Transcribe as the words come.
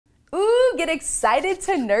Get excited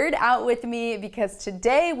to nerd out with me because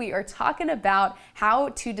today we are talking about how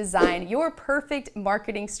to design your perfect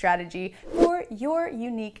marketing strategy for your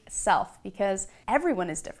unique self, because everyone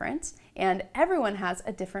is different and everyone has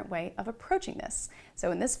a different way of approaching this.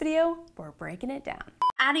 So in this video, we're breaking it down.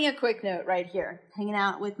 Adding a quick note right here, hanging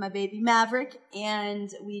out with my baby Maverick, and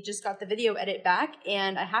we just got the video edit back,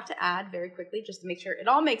 and I have to add very quickly just to make sure it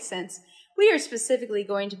all makes sense. We are specifically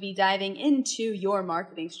going to be diving into your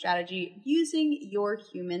marketing strategy using your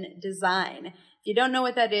human design. If you don't know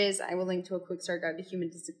what that is, I will link to a quick start guide to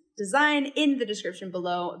human design in the description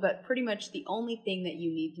below, but pretty much the only thing that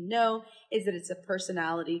you need to know is that it's a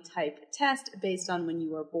personality type test based on when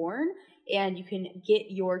you were born, and you can get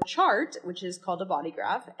your chart, which is called a body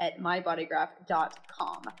graph, at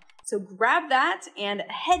mybodygraph.com. So grab that and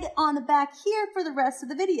head on back here for the rest of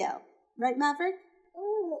the video. Right, Maverick?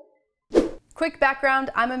 Quick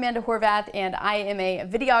background, I'm Amanda Horvath and I am a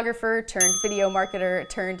videographer turned video marketer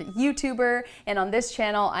turned YouTuber, and on this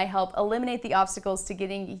channel I help eliminate the obstacles to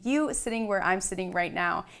getting you sitting where I'm sitting right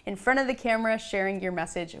now, in front of the camera, sharing your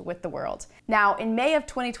message with the world. Now, in May of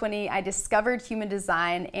 2020, I discovered human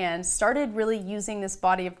design and started really using this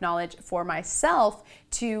body of knowledge for myself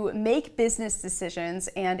to make business decisions,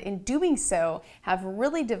 and in doing so have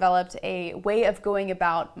really developed a way of going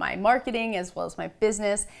about my marketing as well as my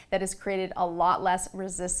business that has created a lot less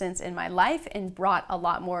resistance in my life and brought a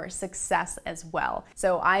lot more success as well.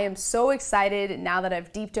 So I am so excited now that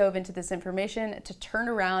I've deep dove into this information to turn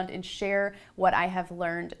around and share what I have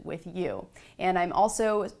learned with you. And I'm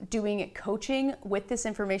also doing coaching with this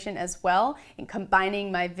information as well, and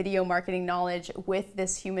combining my video marketing knowledge with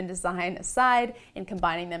this human design side and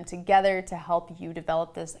combining them together to help you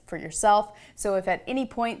develop this for yourself. So if at any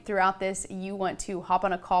point throughout this you want to hop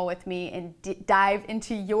on a call with me and dive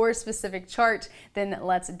into your specific chart, then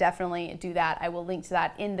let's definitely do that. I will link to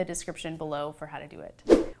that in the description below for how to do it.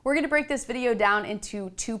 We're going to break this video down into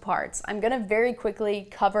two parts. I'm going to very quickly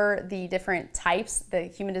cover the different types, the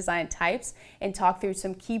human design types, and talk through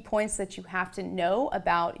some key points that you have to know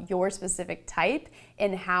about your specific type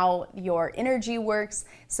and how your energy works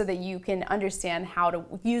so that you can understand how to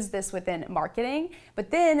use this within marketing. But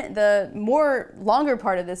then the more longer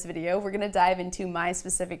part of this video, we're going to dive into my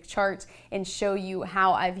specific chart and show you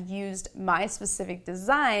how I've used my specific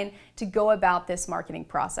design to go about this marketing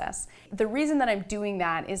process. The reason that I'm doing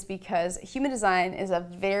that is because human design is a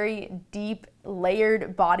very deep,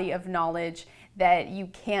 layered body of knowledge that you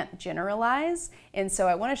can't generalize. And so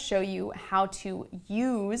I want to show you how to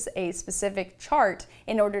use a specific chart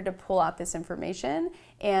in order to pull out this information,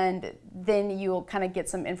 and then you'll kind of get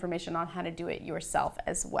some information on how to do it yourself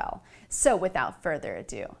as well. So without further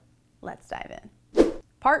ado, let's dive in.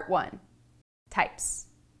 Part 1, types.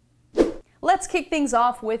 Let's kick things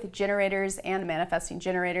off with generators and manifesting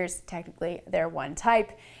generators. Technically, they're one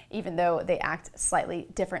type, even though they act slightly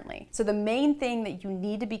differently. So the main thing that you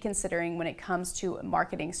need to be considering when it comes to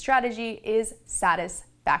marketing strategy is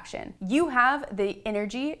satisfaction. You have the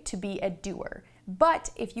energy to be a doer, but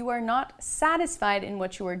if you are not satisfied in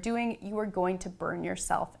what you are doing, you are going to burn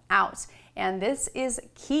yourself out. And this is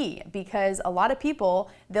key because a lot of people,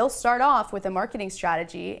 they'll start off with a marketing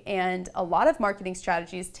strategy, and a lot of marketing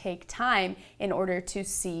strategies take time in order to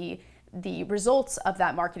see the results of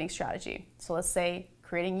that marketing strategy. So let's say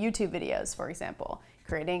creating YouTube videos, for example,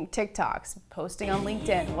 creating TikToks, posting on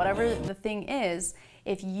LinkedIn, whatever the thing is.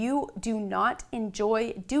 If you do not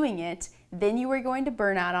enjoy doing it, then you are going to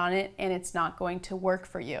burn out on it and it's not going to work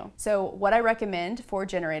for you. So what I recommend for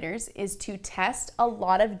generators is to test a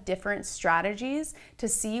lot of different strategies to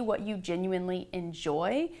see what you genuinely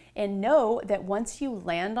enjoy, and know that once you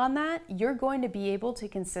land on that, you're going to be able to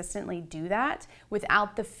consistently do that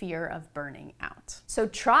without the fear of burning out. So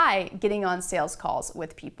try getting on sales calls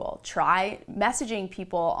with people. Try messaging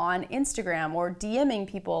people on Instagram or DMing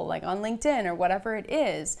people like on LinkedIn or whatever it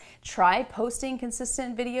is. Try posting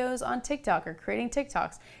consistent videos on TikTok or creating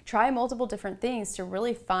TikToks. Try multiple different things to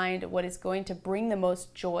really find what is going to bring the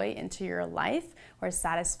most joy into your life or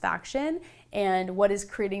satisfaction, and what is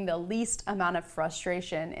creating the least amount of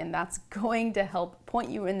frustration, and that's going to help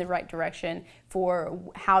point you in the right direction for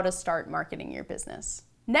how to start marketing your business.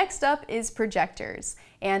 Next up is projectors,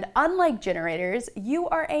 and unlike generators, you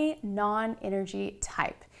are a non-energy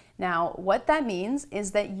type. Now, what that means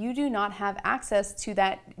is that you do not have access to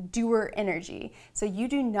that doer energy. So you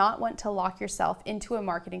do not want to lock yourself into a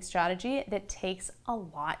marketing strategy that takes a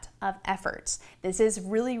lot of effort. This is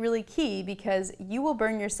really, really key because you will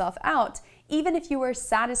burn yourself out even if you are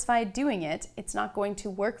satisfied doing it, it's not going to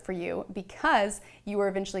work for you because you are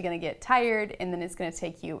eventually going to get tired and then it's going to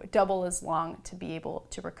take you double as long to be able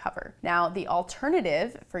to recover. Now, the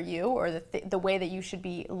alternative for you, or the way that you should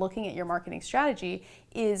be looking at your marketing strategy,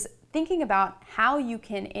 is thinking about how you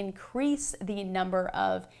can increase the number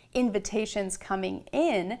of invitations coming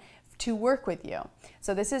in to work with you.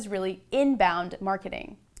 So this is really inbound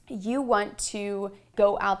marketing. You want to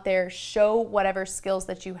go out there, show whatever skills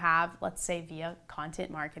that you have, let's say via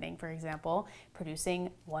content marketing, for example,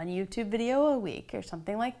 producing one YouTube video a week or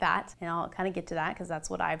something like that. And I'll kind of get to that because that's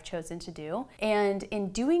what I've chosen to do. And in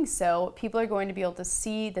doing so, people are going to be able to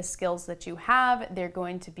see the skills that you have. They're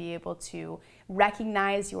going to be able to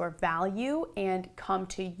recognize your value and come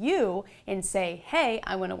to you and say, hey,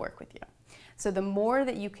 I want to work with you. So the more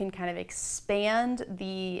that you can kind of expand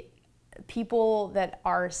the people that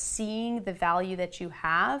are seeing the value that you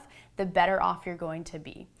have, the better off you're going to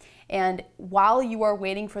be. And while you are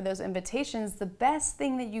waiting for those invitations, the best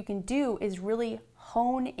thing that you can do is really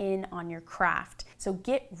hone in on your craft. So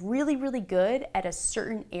get really, really good at a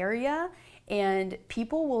certain area and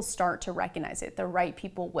people will start to recognize it. The right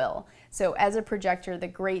people will. So as a projector, the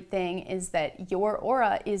great thing is that your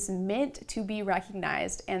aura is meant to be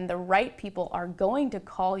recognized and the right people are going to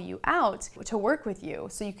call you out to work with you,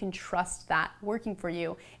 so you can trust that working for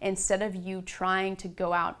you instead of you trying to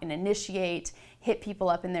go out and initiate, hit people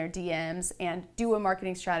up in their DMs and do a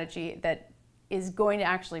marketing strategy that is going to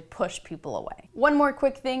actually push people away. One more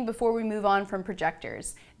quick thing before we move on from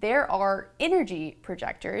projectors. There are energy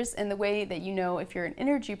projectors, and the way that you know if you're an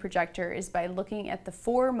energy projector is by looking at the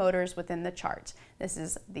 4 motors within the chart. This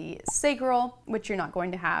is the sacral, which you're not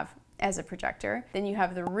going to have as a projector. Then you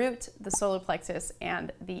have the root, the solar plexus,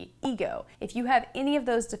 and the ego. If you have any of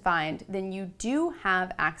those defined, then you do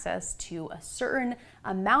have access to a certain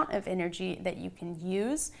amount of energy that you can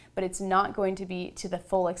use, but it's not going to be to the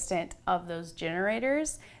full extent of those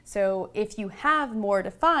generators. So if you have more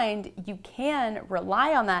defined, you can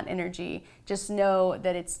rely on that energy. Just know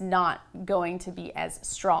that it's not going to be as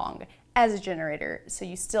strong as a generator. So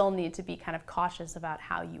you still need to be kind of cautious about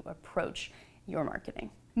how you approach your marketing.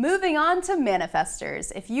 Moving on to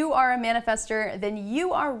manifestors. If you are a manifestor, then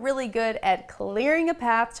you are really good at clearing a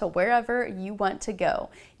path to wherever you want to go.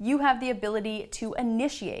 You have the ability to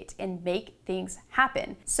initiate and make things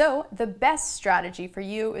happen. So the best strategy for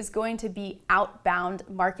you is going to be outbound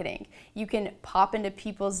marketing. You can pop into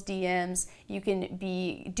people's DMs, you can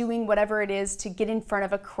be doing whatever it is to get in front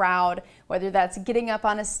of a crowd, whether that's getting up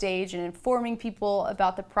on a stage and informing people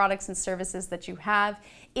about the products and services that you have.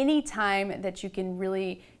 Anytime that you can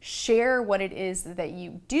really share what it is that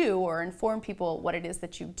you do or inform people what it is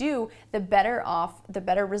that you do, the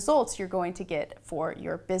better results you're going to get for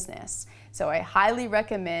your business. So I highly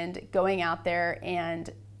recommend going out there and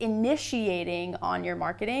initiating on your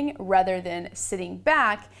marketing rather than sitting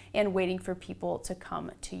back and waiting for people to come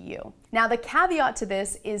to you. Now, the caveat to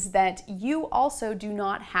this is that you also do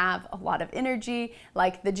not have a lot of energy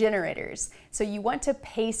like the generators. So you want to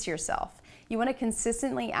pace yourself. You want to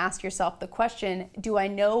consistently ask yourself the question, do I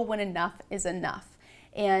know when enough is enough?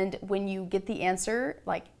 And when you get the answer,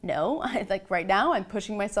 like, no, like right now I'm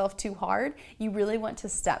pushing myself too hard, you really want to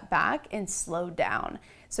step back and slow down.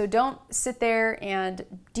 So don't sit there and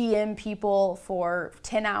DM people for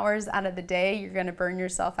 10 hours out of the day. You're going to burn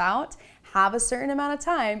yourself out. Have a certain amount of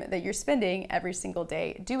time that you're spending every single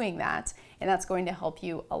day doing that. And that's going to help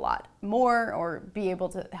you a lot more, or be able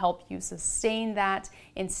to help you sustain that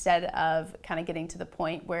instead of kind of getting to the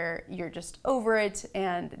point where you're just over it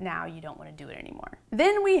and now you don't want to do it anymore.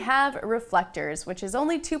 Then we have reflectors, which is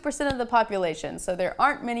only 2% of the population, so there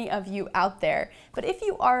aren't many of you out there. But if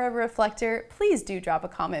you are a reflector, please do drop a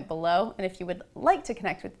comment below. And if you would like to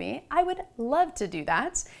connect with me, I would love to do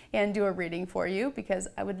that and do a reading for you, because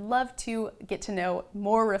I would love to get to know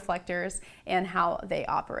more reflectors and how they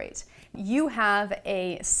operate. You have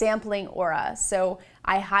a sampling aura, so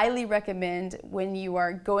I highly recommend when you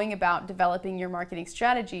are going about developing your marketing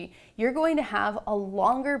strategy, you're going to have a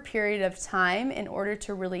longer period of time in order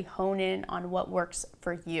to really hone in on what works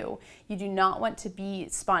for you. You do not want to be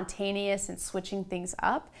spontaneous and switching things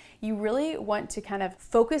up. You really want to kind of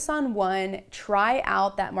focus on one, try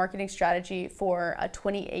out that marketing strategy for a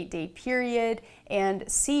 28-day period and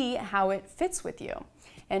see how it fits with you.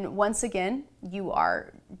 And once again, you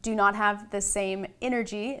do not have the same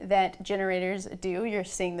energy that generators do. You're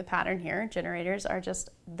seeing the pattern here. Generators are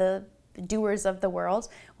just the doers of the world,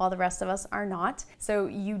 while the rest of us are not. So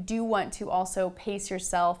you do want to also pace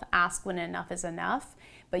yourself, ask when enough is enough.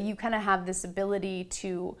 but you kind of have this ability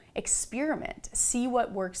to experiment, see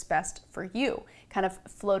what works best for you, kind of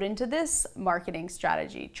float into this marketing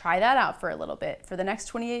strategy, try that out for a little bit. For the next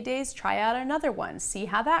 28 days, try out another one, see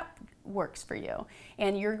how that works for you.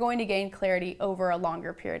 And you're going to gain clarity over a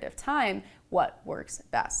longer period of time what works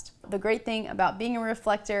best. The great thing about being a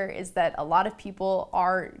reflector is that a lot of people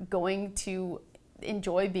are going to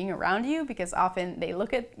enjoy being around you because often they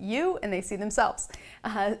look at you and they see themselves.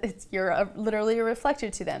 You're literally a reflector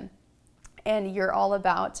to them. And you're all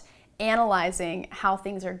about analyzing how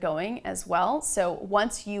things are going as well. So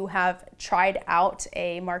once you have tried out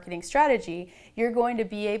a marketing strategy, you're going to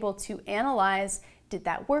be able to analyze, did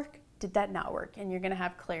that work? Did that not work? And you're gonna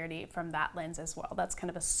have clarity from that lens as well. That's kind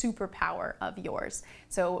of a superpower of yours.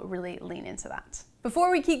 So really lean into that. Before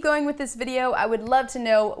we keep going with this video, I would love to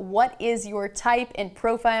know what is your type and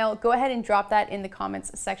profile. Go ahead and drop that in the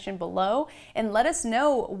comments section below and let us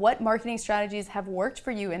know what marketing strategies have worked for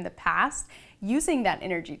you in the past using that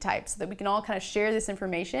energy type so that we can all kind of share this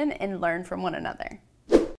information and learn from one another.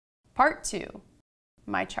 Part 2,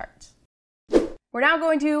 my chart. We're now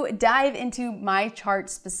going to dive into my chart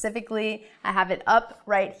specifically. I have it up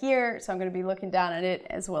right here, so I'm going to be looking down at it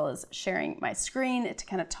as well as sharing my screen to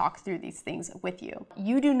kind of talk through these things with you.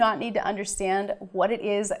 You do not need to understand what it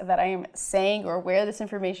is that I am saying or where this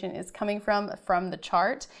information is coming from the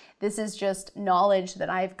chart. This is just knowledge that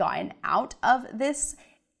I've gotten out of this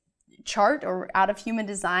chart or out of human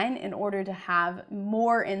design in order to have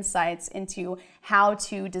more insights into how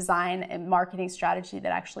to design a marketing strategy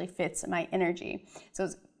that actually fits my energy. So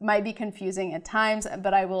it might be confusing at times,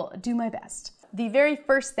 but I will do my best. The very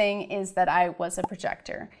first thing is that I was a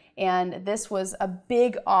projector, and this was a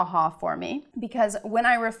big aha for me because when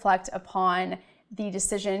I reflect upon the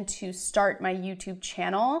decision to start my YouTube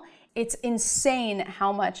channel, it's insane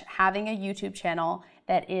how much having a YouTube channel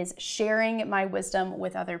that is sharing my wisdom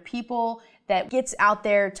with other people, that gets out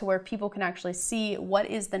there to where people can actually see what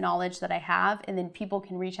is the knowledge that I have, and then people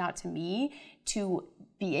can reach out to me to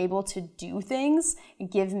be able to do things,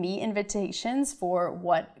 give me invitations for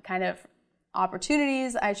what kind of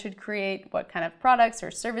opportunities I should create, what kind of products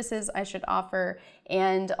or services I should offer,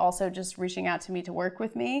 and also just reaching out to me to work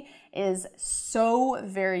with me is so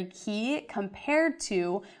very key compared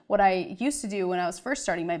to what I used to do when I was first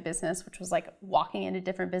starting my business, which was like walking into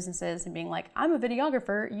different businesses and being like, I'm a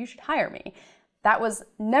videographer, you should hire me. That was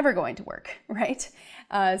never going to work, right?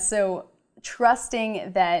 So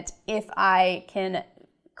trusting that if I can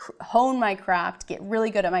hone my craft, get really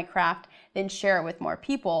good at my craft, then share it with more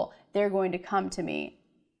people, they're going to come to me.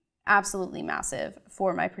 Absolutely massive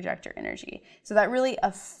for my projector energy. So that really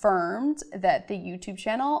affirmed that the YouTube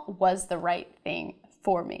channel was the right thing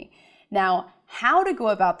for me. Now, how to go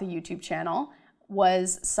about the YouTube channel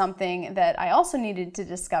was something that I also needed to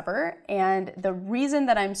discover. And the reason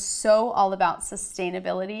that I'm so all about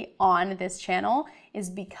sustainability on this channel is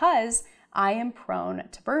because I am prone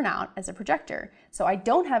to burnout as a projector. So I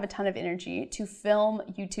don't have a ton of energy to film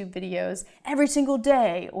YouTube videos every single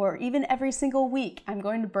day or even every single week. I'm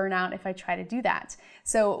going to burn out if I try to do that.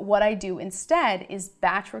 So what I do instead is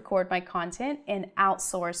batch record my content and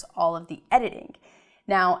outsource all of the editing.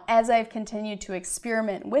 Now, as I've continued to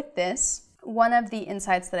experiment with this, one of the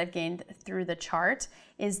insights that I've gained through the chart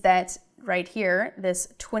is that right here, this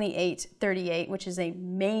 2838, which is a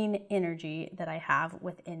main energy that I have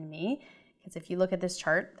within me. Because if you look at this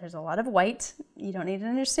chart, there's a lot of white. You don't need to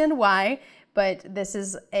understand why, but this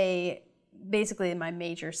is basically my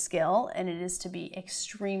major skill, and it is to be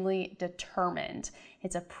extremely determined.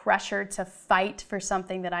 It's a pressure to fight for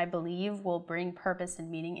something that I believe will bring purpose and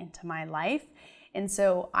meaning into my life. And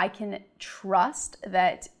so I can trust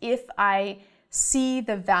that if I see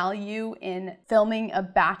the value in filming a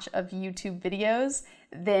batch of YouTube videos,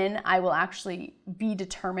 then I will actually be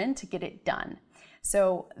determined to get it done.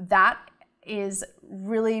 So that is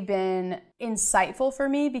really been insightful for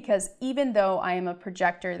me because even though I am a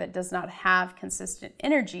projector that does not have consistent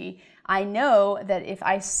energy, I know that if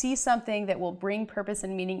I see something that will bring purpose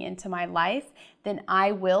and meaning into my life, then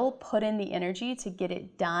I will put in the energy to get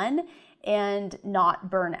it done and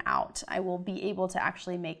not burn out. I will be able to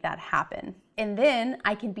actually make that happen. And then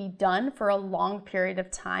I can be done for a long period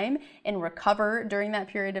of time and recover during that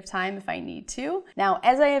period of time if I need to. Now,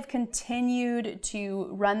 as I have continued to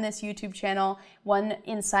run this YouTube channel, one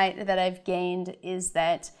insight that I've gained is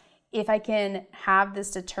that if I can have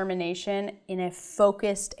this determination in a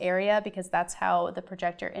focused area, because that's how the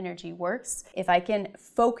projector energy works, if I can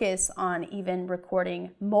focus on even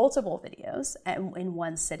recording multiple videos in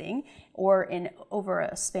one sitting or in over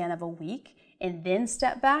a span of a week, and then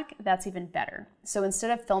step back, that's even better. So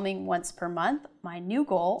instead of filming once per month, my new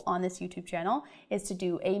goal on this YouTube channel is to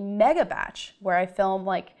do a mega batch where I film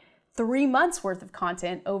like 3 months worth of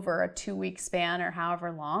content over a 2-week span or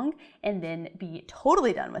however long, and then be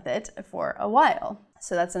totally done with it for a while.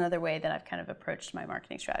 So that's another way that I've kind of approached my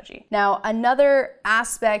marketing strategy. Now, another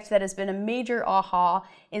aspect that has been a major aha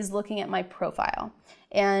is looking at my profile.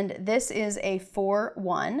 And this is a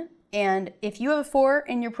 4-1. And if you have a 4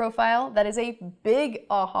 in your profile, that is a big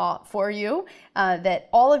aha for you, that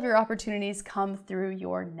all of your opportunities come through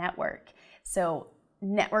your network. So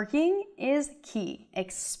networking is key.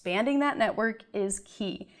 Expanding that network is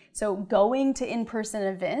key. So going to in-person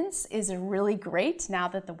events is really great now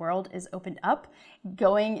that the world is opened up.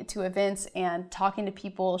 Going to events and talking to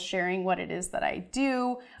people, sharing what it is that I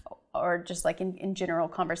do, or just like in general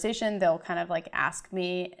conversation, they'll kind of like ask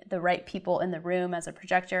me the right people in the room as a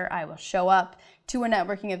projector. I will show up to a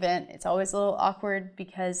networking event. It's always a little awkward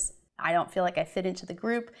because I don't feel like I fit into the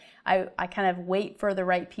group. I kind of wait for the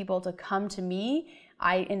right people to come to me.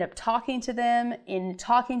 I end up talking to them. In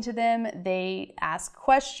talking to them, they ask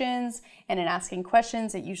questions, and in asking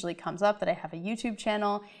questions, it usually comes up that I have a YouTube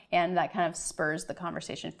channel, and that kind of spurs the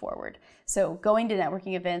conversation forward. So going to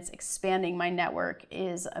networking events, expanding my network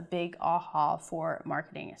is a big aha for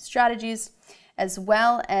marketing strategies, as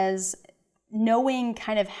well as knowing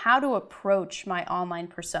kind of how to approach my online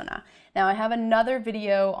persona. Now, I have another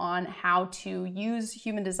video on how to use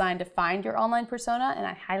human design to find your online persona, and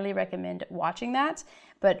I highly recommend watching that.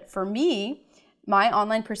 But for me, my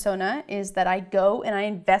online persona is that I go and I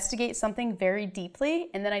investigate something very deeply,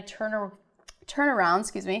 and then I turn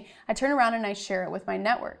around and I share it with my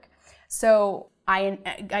network. So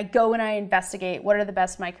I go and I investigate what are the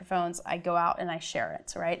best microphones. I go out and I share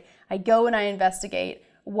it, right? I go and I investigate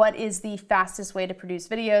what is the fastest way to produce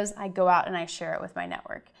videos. I go out and I share it with my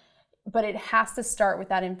network. But it has to start with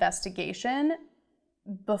that investigation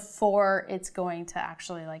before it's going to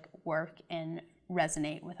actually like work and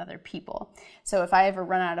resonate with other people. So if I ever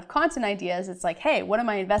run out of content ideas, it's like, hey, what am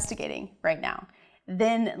I investigating right now?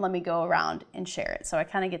 Then let me go around and share it. So I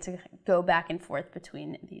kind of get to go back and forth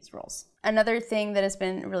between these roles. Another thing that has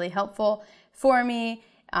been really helpful for me,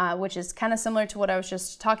 which is kind of similar to what I was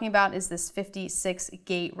just talking about, is this 56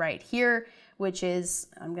 gate right here, which is,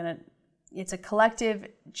 it's a collective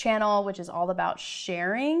channel, which is all about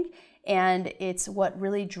sharing. And it's what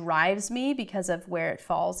really drives me because of where it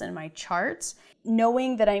falls in my charts.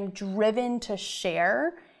 Knowing that I'm driven to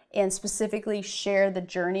share and specifically share the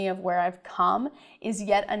journey of where I've come is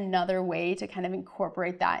yet another way to kind of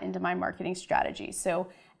incorporate that into my marketing strategy. So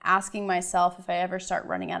asking myself, if I ever start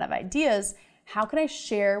running out of ideas, how can I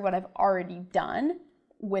share what I've already done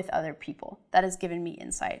with other people? That has given me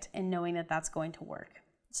insight and knowing that that's going to work.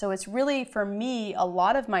 So it's really, for me, a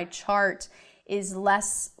lot of my chart is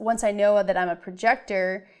less, once I know that I'm a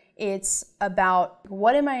projector, it's about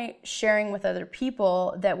what am I sharing with other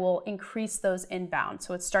people that will increase those inbound.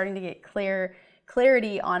 So it's starting to get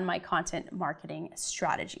clarity on my content marketing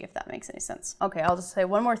strategy, if that makes any sense. Okay, I'll just say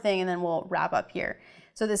one more thing and then we'll wrap up here.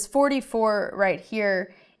 So this 44 right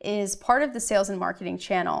here is part of the sales and marketing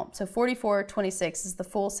channel. So 4426 is the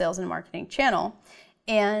full sales and marketing channel.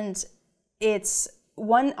 And it's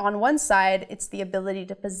on one side, it's the ability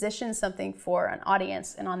to position something for an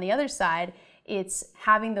audience. And on the other side, it's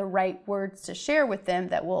having the right words to share with them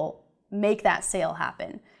that will make that sale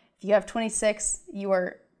happen. If you have 26, you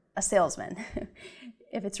are a salesman.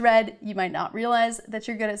 If it's red, you might not realize that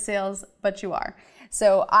you're good at sales, but you are.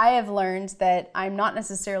 So I have learned that I'm not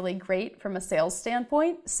necessarily great from a sales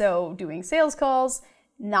standpoint. So doing sales calls,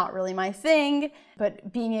 not really my thing,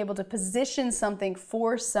 but being able to position something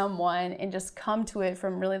for someone and just come to it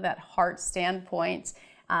from really that heart standpoint,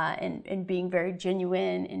 and being very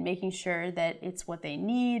genuine and making sure that it's what they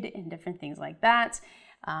need and different things like that.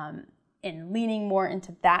 And leaning more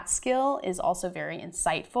into that skill is also very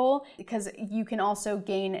insightful because you can also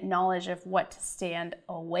gain knowledge of what to stand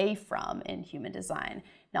away from in human design,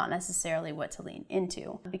 not necessarily what to lean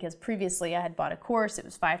into. Because previously I had bought a course, it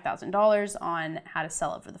was $5,000 on how to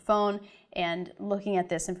sell over the phone, and looking at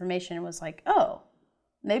this information was like, oh,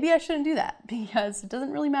 maybe I shouldn't do that because it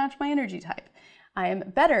doesn't really match my energy type. I am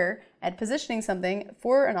better at positioning something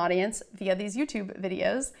for an audience via these YouTube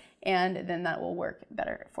videos, and then that will work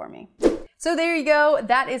better for me. So there you go.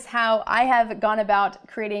 That is how I have gone about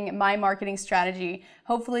creating my marketing strategy.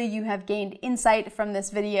 Hopefully you have gained insight from this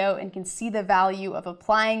video and can see the value of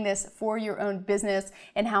applying this for your own business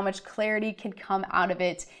and how much clarity can come out of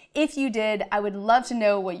it. If you did, I would love to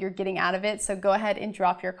know what you're getting out of it. So go ahead and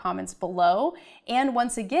drop your comments below. And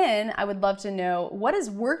once again, I would love to know what has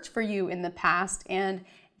worked for you in the past, and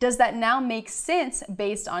Does that now make sense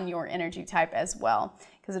based on your energy type as well?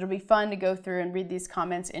 Because it'll be fun to go through and read these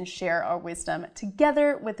comments and share our wisdom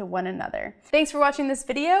together with one another. Thanks for watching this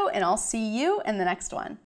video, and I'll see you in the next one.